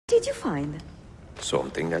did you find?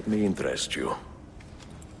 Something that may interest you.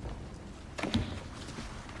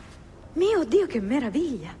 Mio Dio, che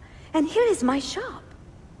meraviglia! And here is my shop.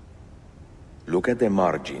 Look at the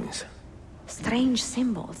margins. Strange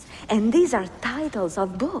symbols, and these are titles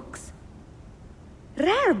of books.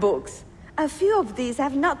 Rare books! A few of these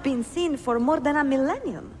have not been seen for more than a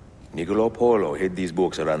millennium. Niccolo Polo hid these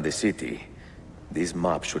books around the city. This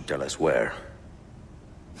map should tell us where.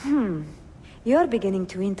 You're beginning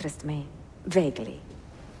to interest me. Vaguely.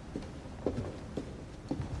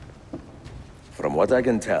 From what I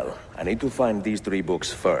can tell, I need to find these 3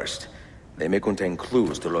 books first. They may contain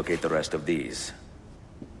clues to locate the rest of these.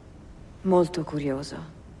 Molto curioso.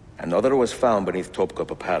 Another was found beneath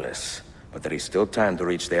Topkapi Palace, but there is still time to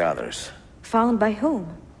reach the others. Found by whom?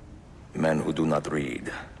 Men who do not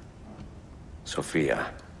read.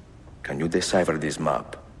 Sophia, can you decipher this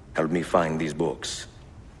map? Help me find these books.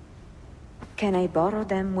 Can I borrow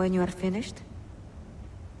them when you are finished?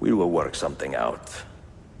 We will work something out.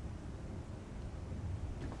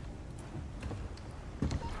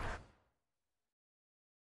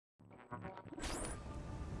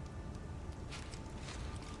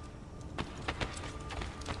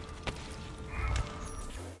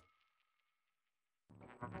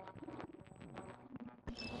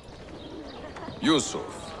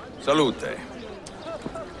 Yusuf, salute.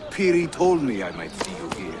 Piri told me I might see you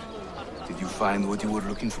here. Did you find what you were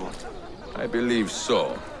looking for? I believe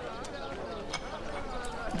so.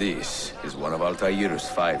 This is one of Altair's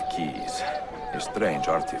 5 keys. A strange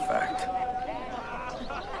artifact.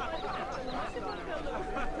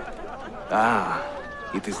 Ah,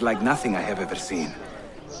 it is like nothing I have ever seen.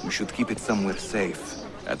 We should keep it somewhere safe.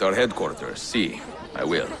 At our headquarters, see. I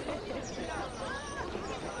will.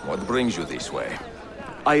 What brings you this way?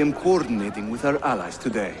 I am coordinating with our allies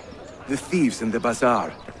today. The thieves in the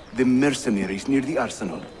bazaar, the mercenaries near the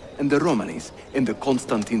arsenal, and the Romanis in the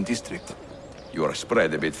Constantine district. You are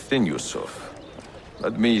spread a bit thin, Yusuf.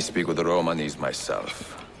 Let me speak with the Romanis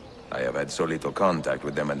myself. I have had so little contact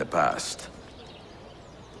with them in the past.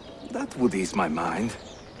 That would ease my mind.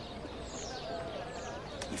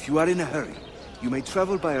 If you are in a hurry, you may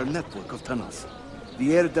travel by our network of tunnels.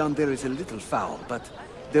 The air down there is a little foul, but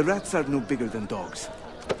the rats are no bigger than dogs.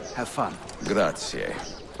 Have fun. Grazie.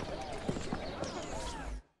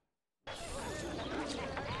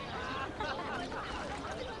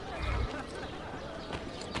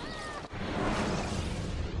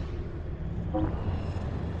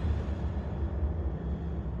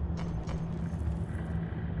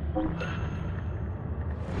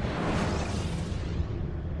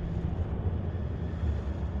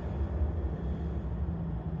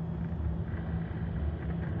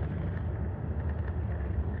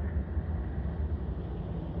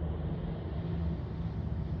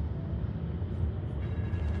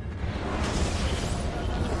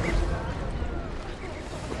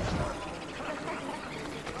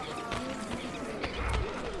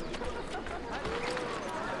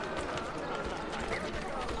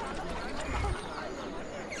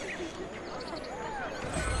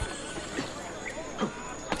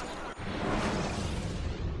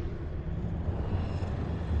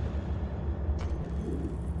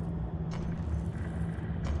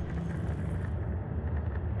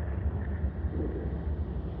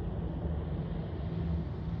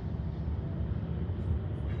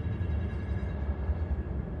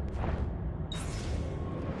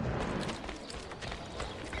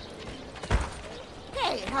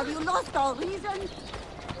 Have you lost all reason?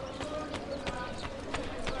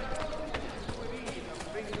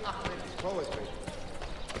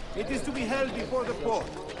 It is to be held before the court.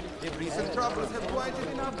 If recent troubles have quieted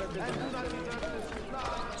enough, and do not return to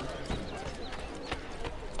supply.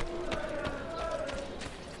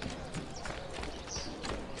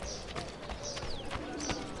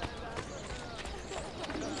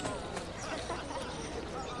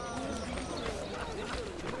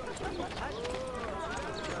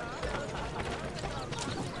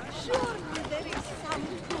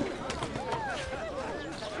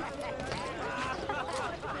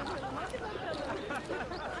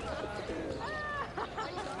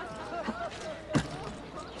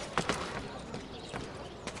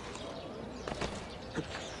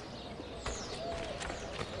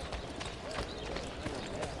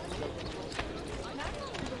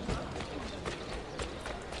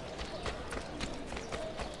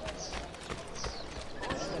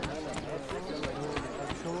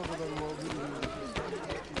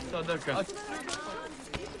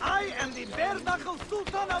 I am the bare-knuckle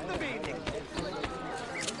Sultan of the building.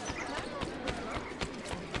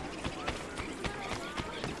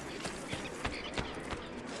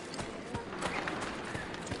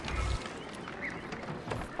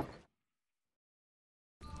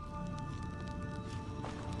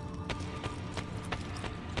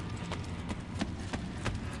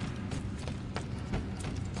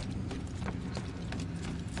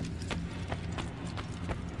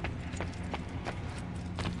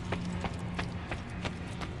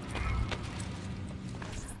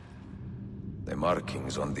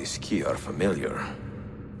 markings on this key are familiar.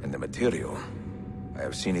 And the material, I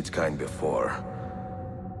have seen its kind before.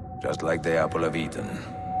 Just like the Apple of Eden,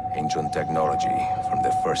 ancient technology from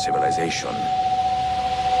the first civilization.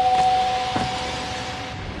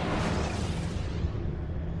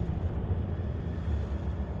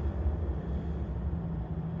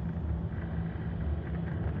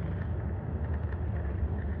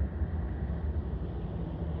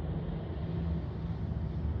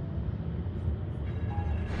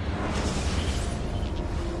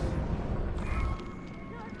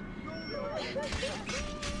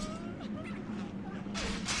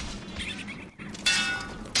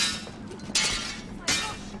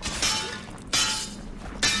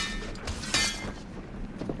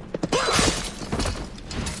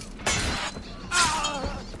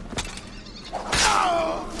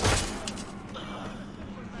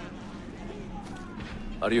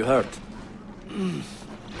 Are you hurt?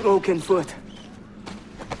 Broken foot.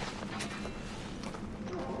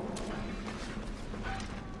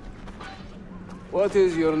 What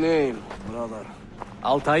is your name, brother?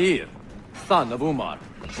 Altair, son of Umar.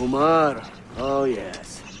 Umar? Oh,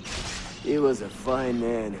 yes. He was a fine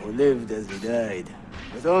man who lived as he died.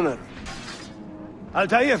 With honor.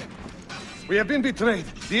 Altair! We have been betrayed.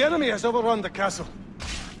 The enemy has overrun the castle.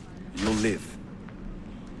 You live.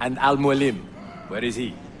 And Al-Mualim, where is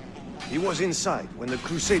he? He was inside when the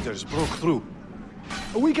Crusaders broke through.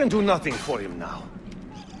 We can do nothing for him now.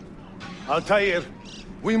 Altair,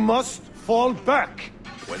 we must fall back.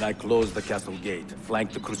 When I close the castle gate,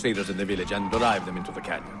 flank the Crusaders in the village and drive them into the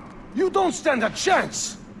canyon. You don't stand a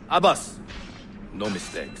chance! Abbas, no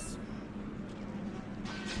mistakes.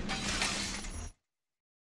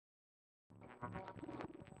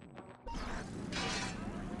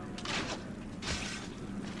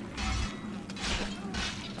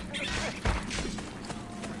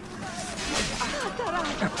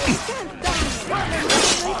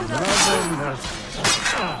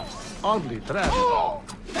 Oddly trapped.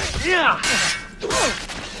 Yeah!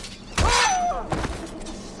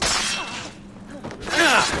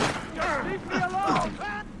 Leave me alone!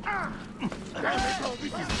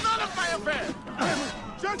 This is none of my affair!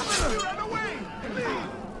 Just let me run away!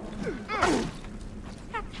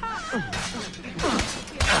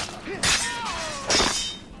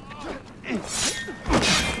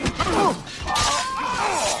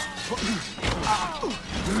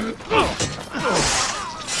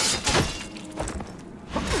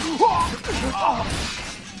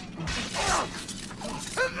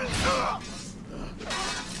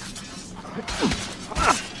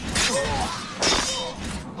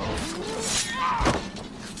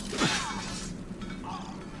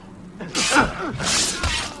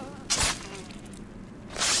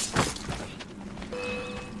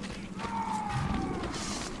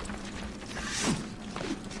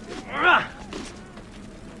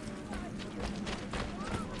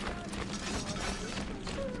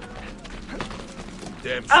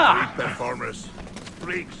 Damn street performers.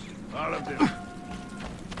 Freaks, all of them.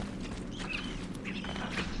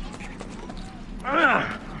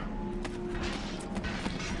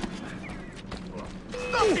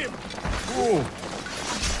 Stop him!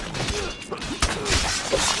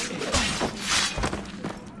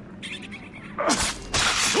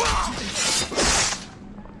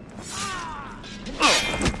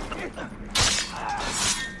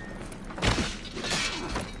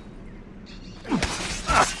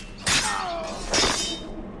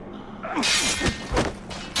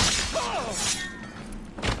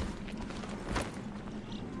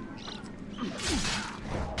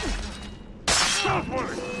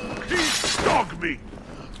 Dog me!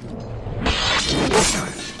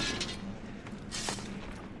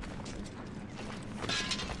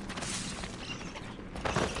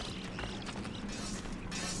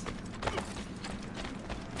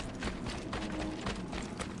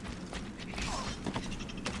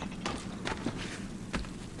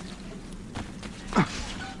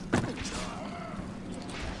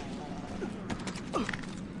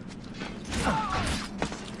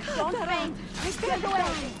 Don't faint! Get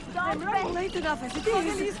away! I'm running late enough as it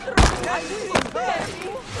is! I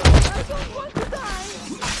don't want to die!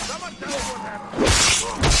 Someone tell me what happened!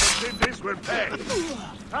 This will pay!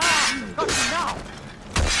 Got you now!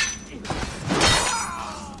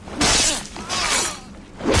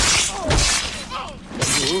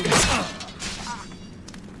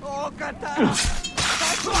 Oh, Katana!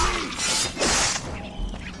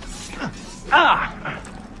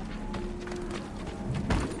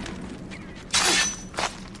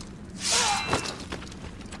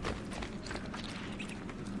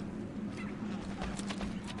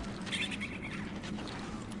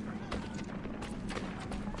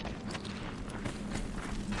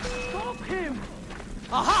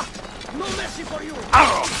 Aha! No mercy for you!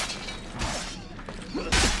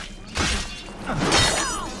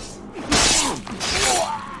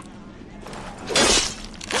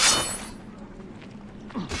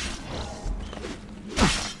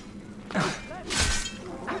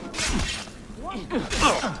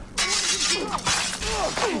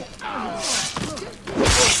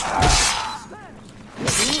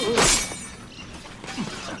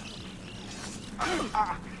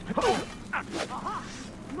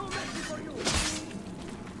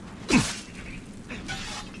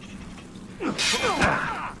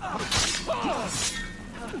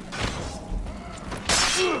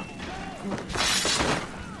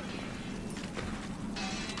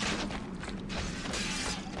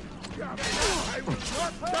 I will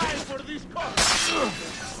not die for this cause!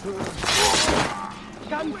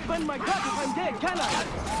 Can't spend my gun if I'm dead, can I?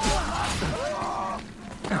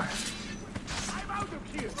 I'm out of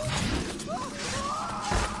here!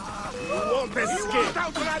 You won't escape! You won't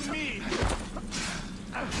outrun me!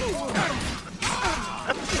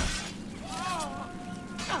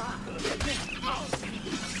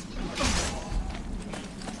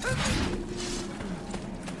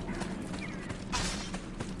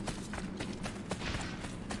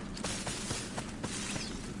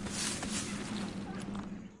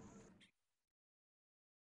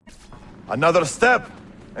 Another step,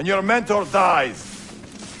 and your mentor dies.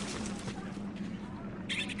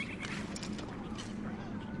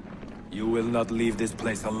 You will not leave this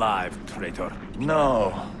place alive, traitor.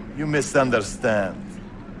 No, you misunderstand.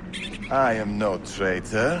 I am no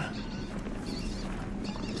traitor.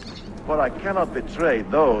 For I cannot betray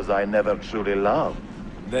those I never truly loved.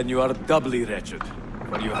 Then you are doubly wretched,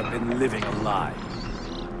 for you have been living a lie.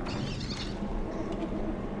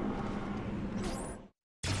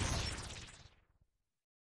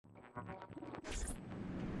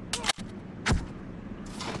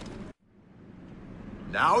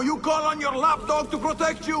 Now you call on your lapdog to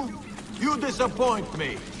protect you? You disappoint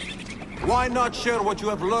me. Why not share what you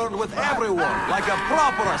have learned with everyone, like a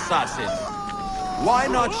proper assassin? Why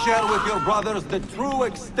not share with your brothers the true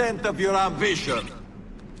extent of your ambition?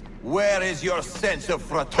 Where is your sense of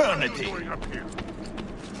fraternity?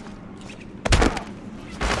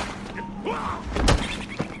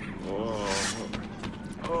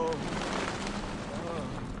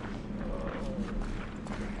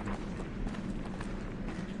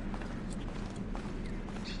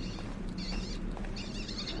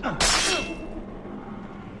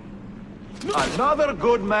 Another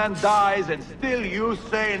good man dies and still you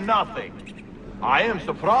say nothing. I am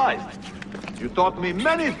surprised. You taught me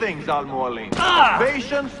many things, Al-Mualim.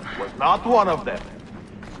 Patience was not one of them.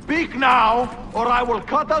 Speak now, or I will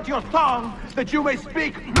cut out your tongue that you may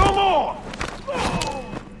speak no more!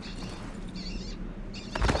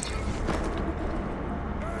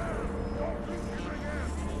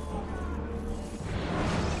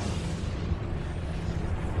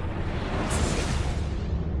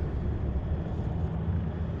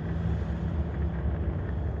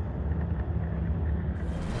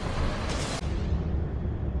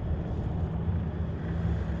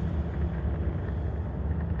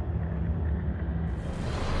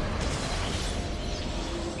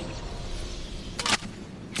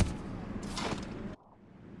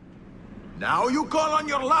 Now you call on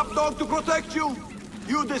your lapdog to protect you?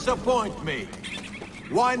 You disappoint me.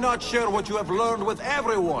 Why not share what you have learned with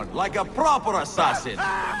everyone, like a proper assassin?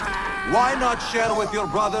 Why not share with your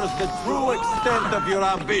brothers the true extent of your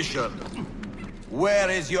ambition? Where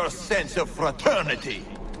is your sense of fraternity?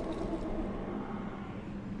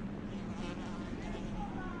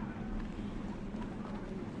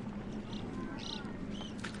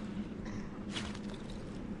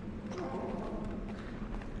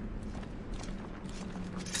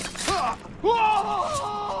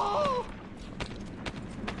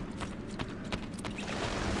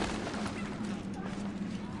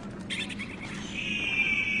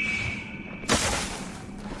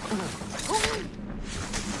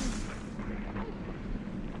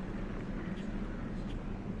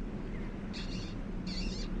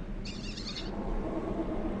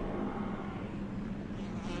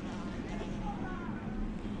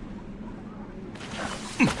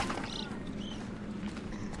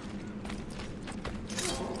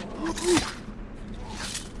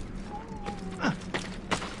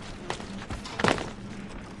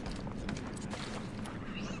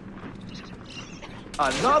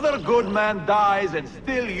 Another good man dies and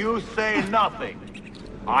still you say nothing.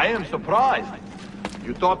 I am surprised.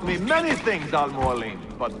 You taught me many things, Al-Mualim,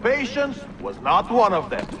 but patience was not one of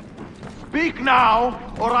them. Speak now,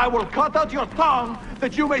 or I will cut out your tongue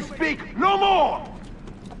that you may speak no more!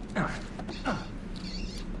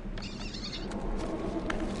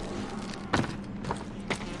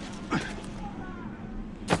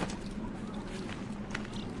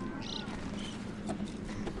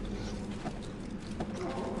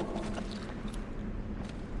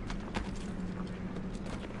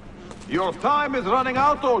 Your time is running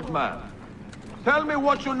out, old man. Tell me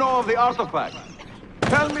what you know of the artifact.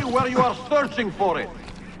 Tell me where you are searching for it.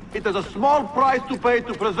 It is a small price to pay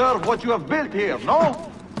to preserve what you have built here, no?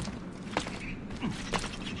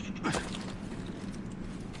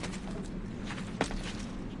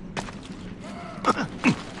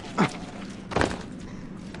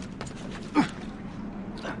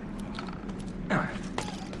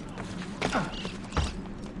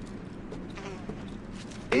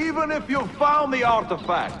 Even if you found the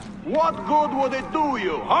artifact, what good would it do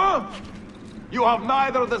you, huh? You have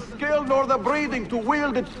neither the skill nor the breeding to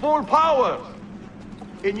wield its full power.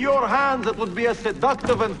 In your hands, it would be a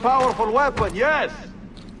seductive and powerful weapon, yes,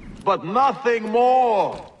 but nothing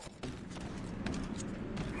more.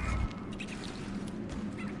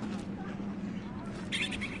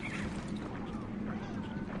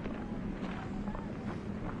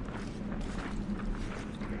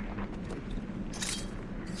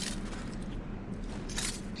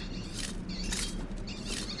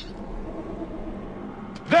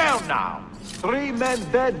 There now! 3 men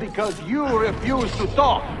dead because you refuse to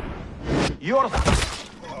talk. You're...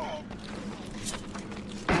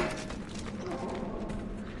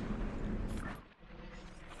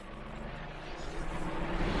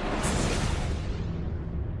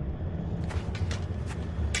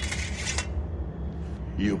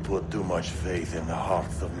 You put too much faith in the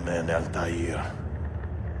hearts of men, Altair.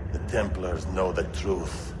 The Templars know the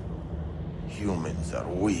truth. Humans are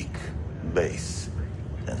weak, base,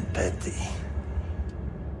 and petty.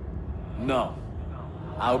 No.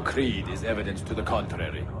 Our creed is evidence to the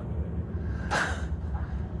contrary.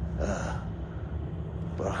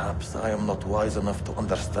 Perhaps I am not wise enough to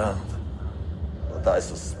understand, but I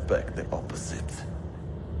suspect the opposite.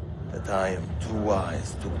 That I am too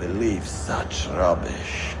wise to believe such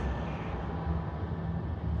rubbish.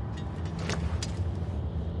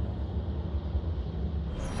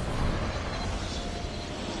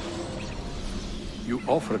 You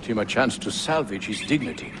offered him a chance to salvage his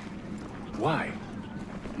dignity. Why?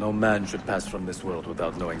 No man should pass from this world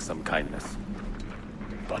without knowing some kindness.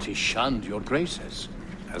 But he shunned your graces.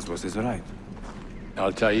 As was his right.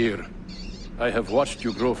 Altair, I have watched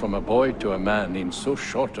you grow from a boy to a man in so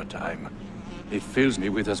short a time. It fills me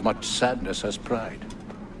with as much sadness as pride.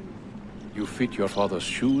 You fit your father's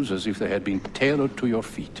shoes as if they had been tailored to your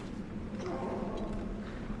feet.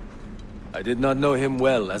 I did not know him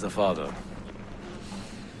well as a father.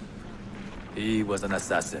 He was an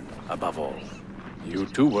assassin, above all. You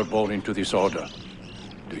too were born into this order.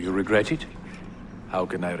 Do you regret it? How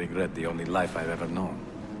can I regret the only life I've ever known?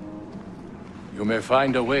 You may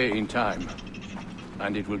find a way in time,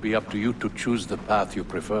 and it will be up to you to choose the path you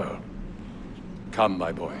prefer. Come,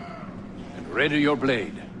 my boy, and ready your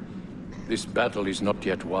blade. This battle is not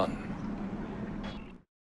yet won.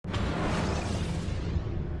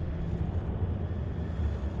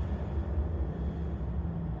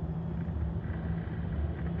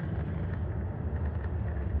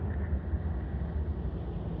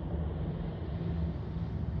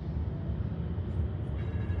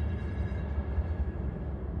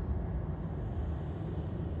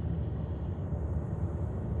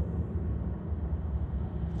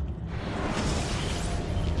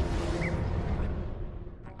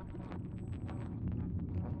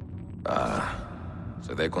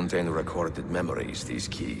 So they contain recorded memories, these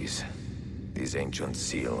keys. These ancient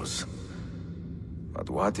seals. But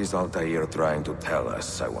what is Altair trying to tell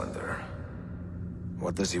us, I wonder?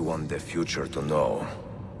 What does he want the future to know?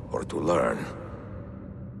 Or to learn?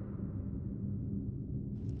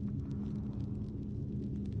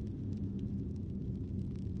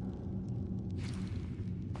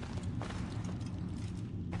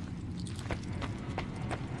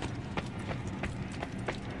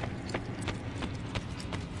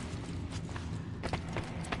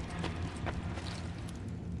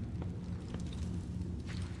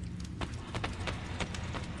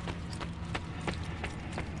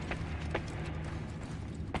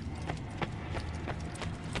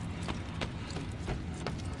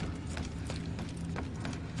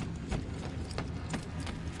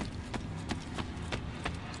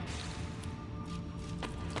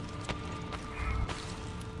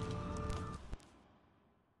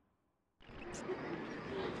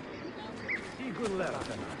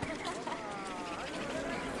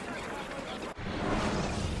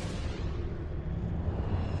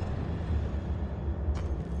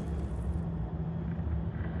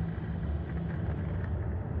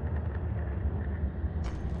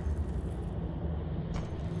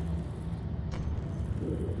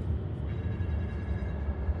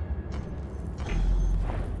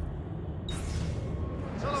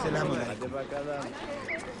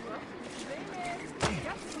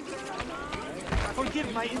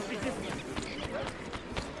 my insignificance.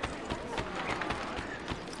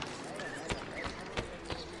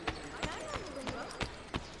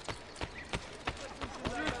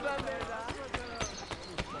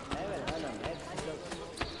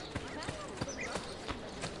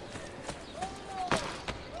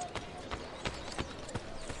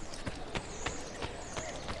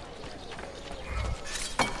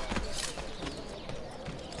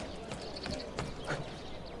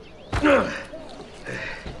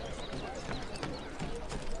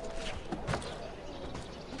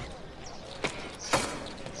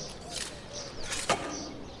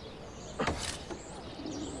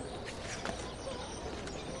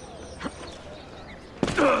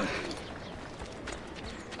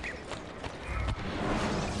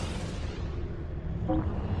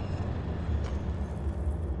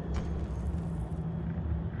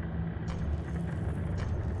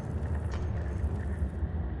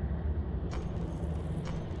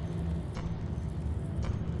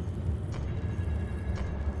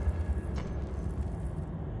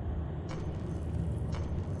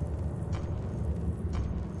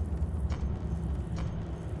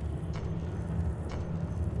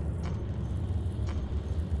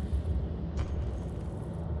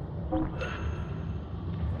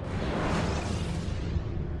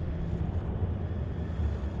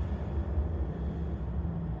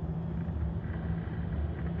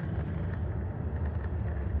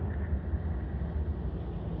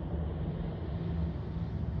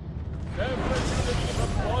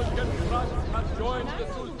 Joined the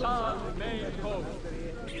Sultan's main coast.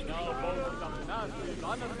 He now boasts a massive,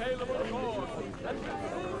 unassailable force that will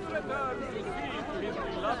soon return to see his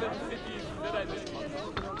beloved city's serenity.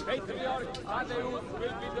 Patriarch ASUS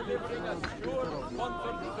will be delivering a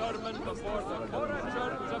sure-sponsored sermon before the Core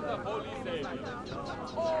Church of the Holy Savior.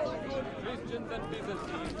 All good Christians and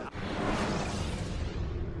Byzantines.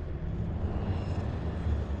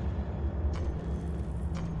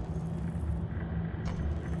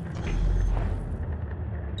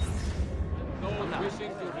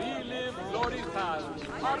 Wishing to relive glory's past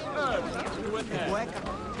are urged to attend.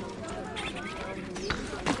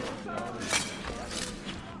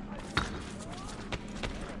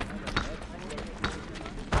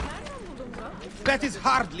 That is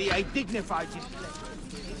hardly a dignified display.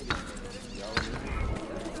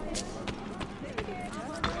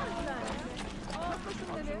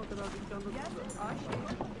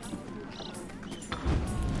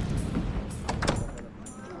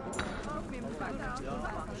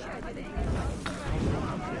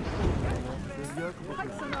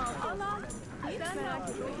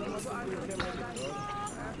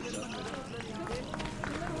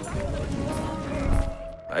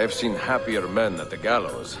 I have seen happier men at the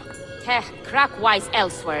gallows. Heh, crack wise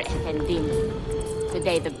elsewhere, Effendim.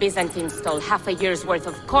 Today the Byzantines stole half a year's worth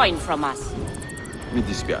of coin from us. Mi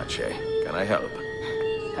dispiace. Can I help?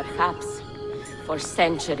 Perhaps. For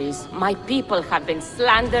centuries, my people have been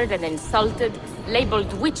slandered and insulted,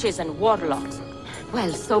 labeled witches and warlocks.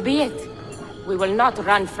 Well, so be it. We will not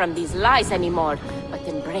run from these lies anymore, but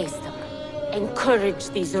embrace them. Encourage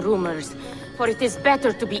these rumors, for it is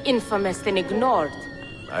better to be infamous than ignored.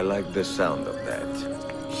 I like the sound of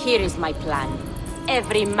that. Here is my plan.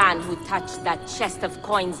 Every man who touched that chest of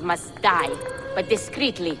coins must die, but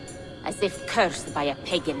discreetly, as if cursed by a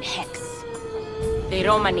pagan hex. The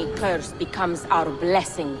Romani curse becomes our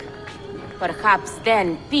blessing. Perhaps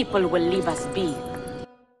then people will leave us be.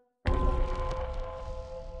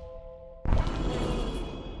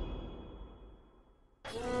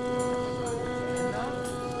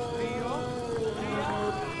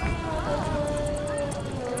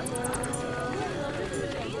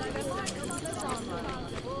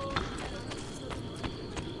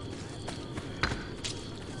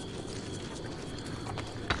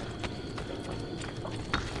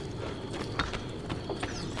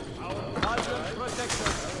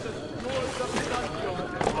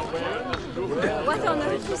 What on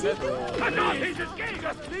earth is it?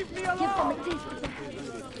 Leave me alone!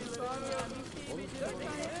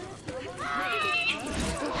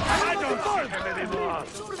 I don't want him anymore!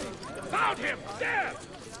 Found him! There!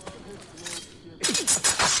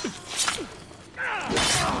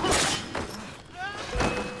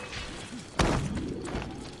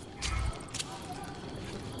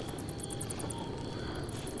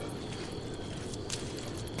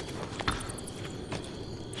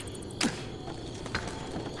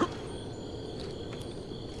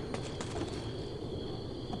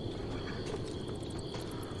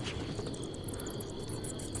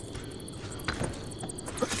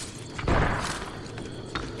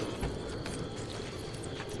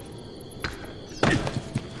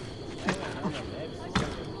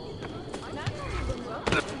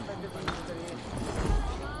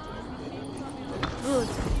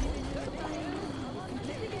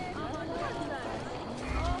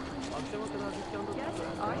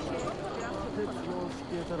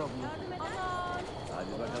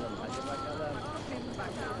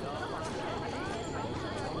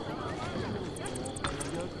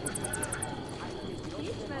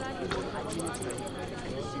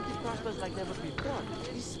 The city prospers like never before,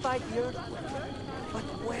 despite the earthquake. But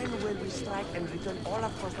when will we strike and return all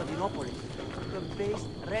of Constantinople? The base,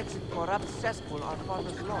 wretched, corrupt cesspool our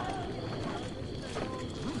fathers lost.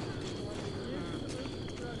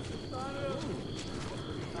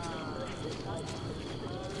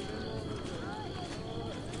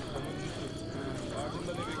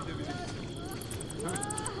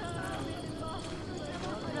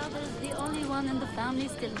 Brother's the only one in the family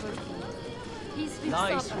still working. He's fixed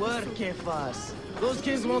Nice up work, Kefas. Those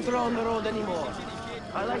kids won't throw on the road anymore.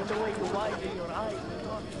 I like the way you widen your eyes.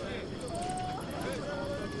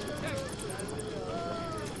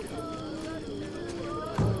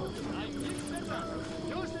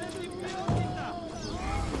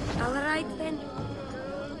 All right, then.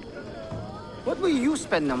 What will you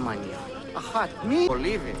spend the money on? A hot meal or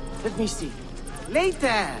leave it? Let me see.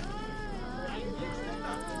 Later!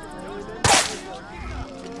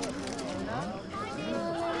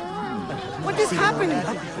 What is happening?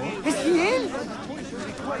 Is he ill?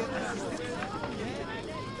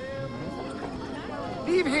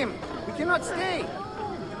 Leave him. We cannot stay.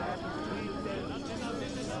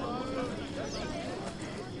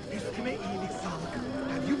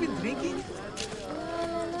 Have you been drinking?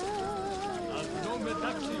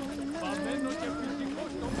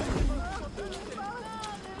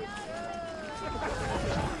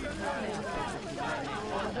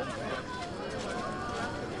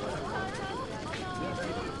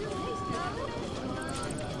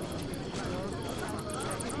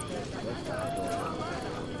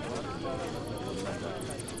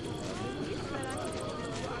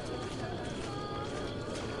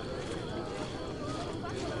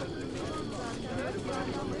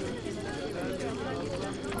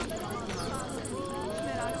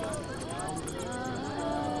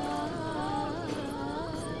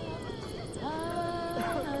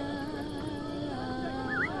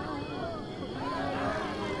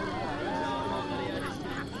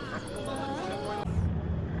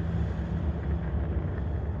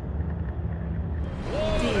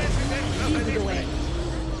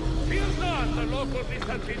 This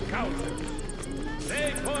has been counted.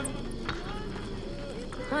 They put...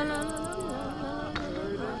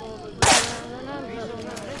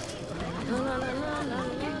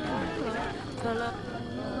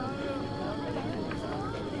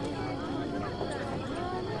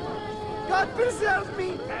 God preserve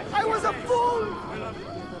me! I was a fool!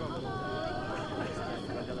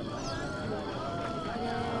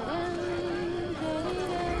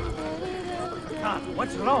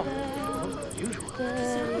 What's wrong?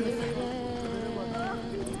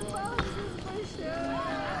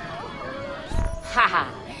 Haha,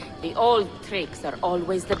 the old tricks are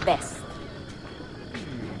always the best.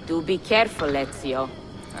 Do be careful, Ezio.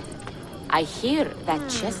 I hear that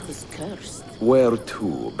chest is cursed. Where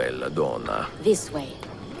to, bella donna? This way.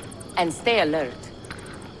 And stay alert.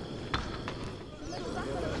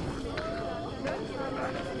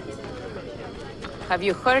 Have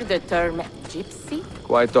you heard the term gypsy?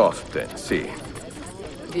 Quite often, see.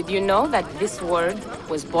 Did you know that this word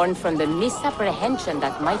was born from the misapprehension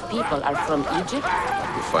that my people are from Egypt?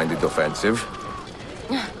 You find it offensive?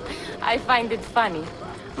 I find it funny.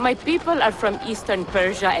 My people are from Eastern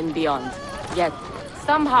Persia and beyond. Yet,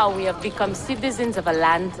 somehow we have become citizens of a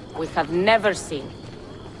land we have never seen.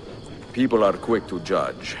 People are quick to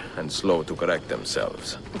judge and slow to correct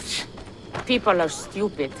themselves. People are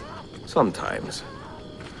stupid. Sometimes.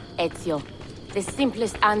 Ezio, the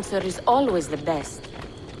simplest answer is always the best.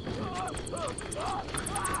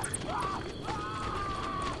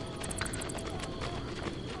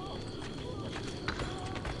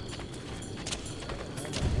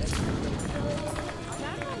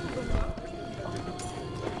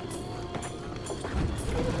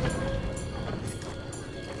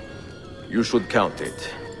 You should count it.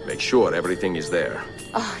 Make sure everything is there.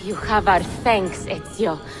 Oh, you have our thanks,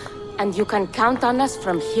 Ezio. And you can count on us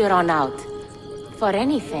from here on out. For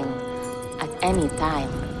anything. At any time.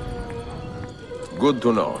 Good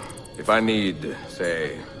to know. If I need,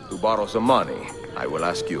 say, to borrow some money, I will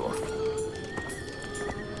ask you.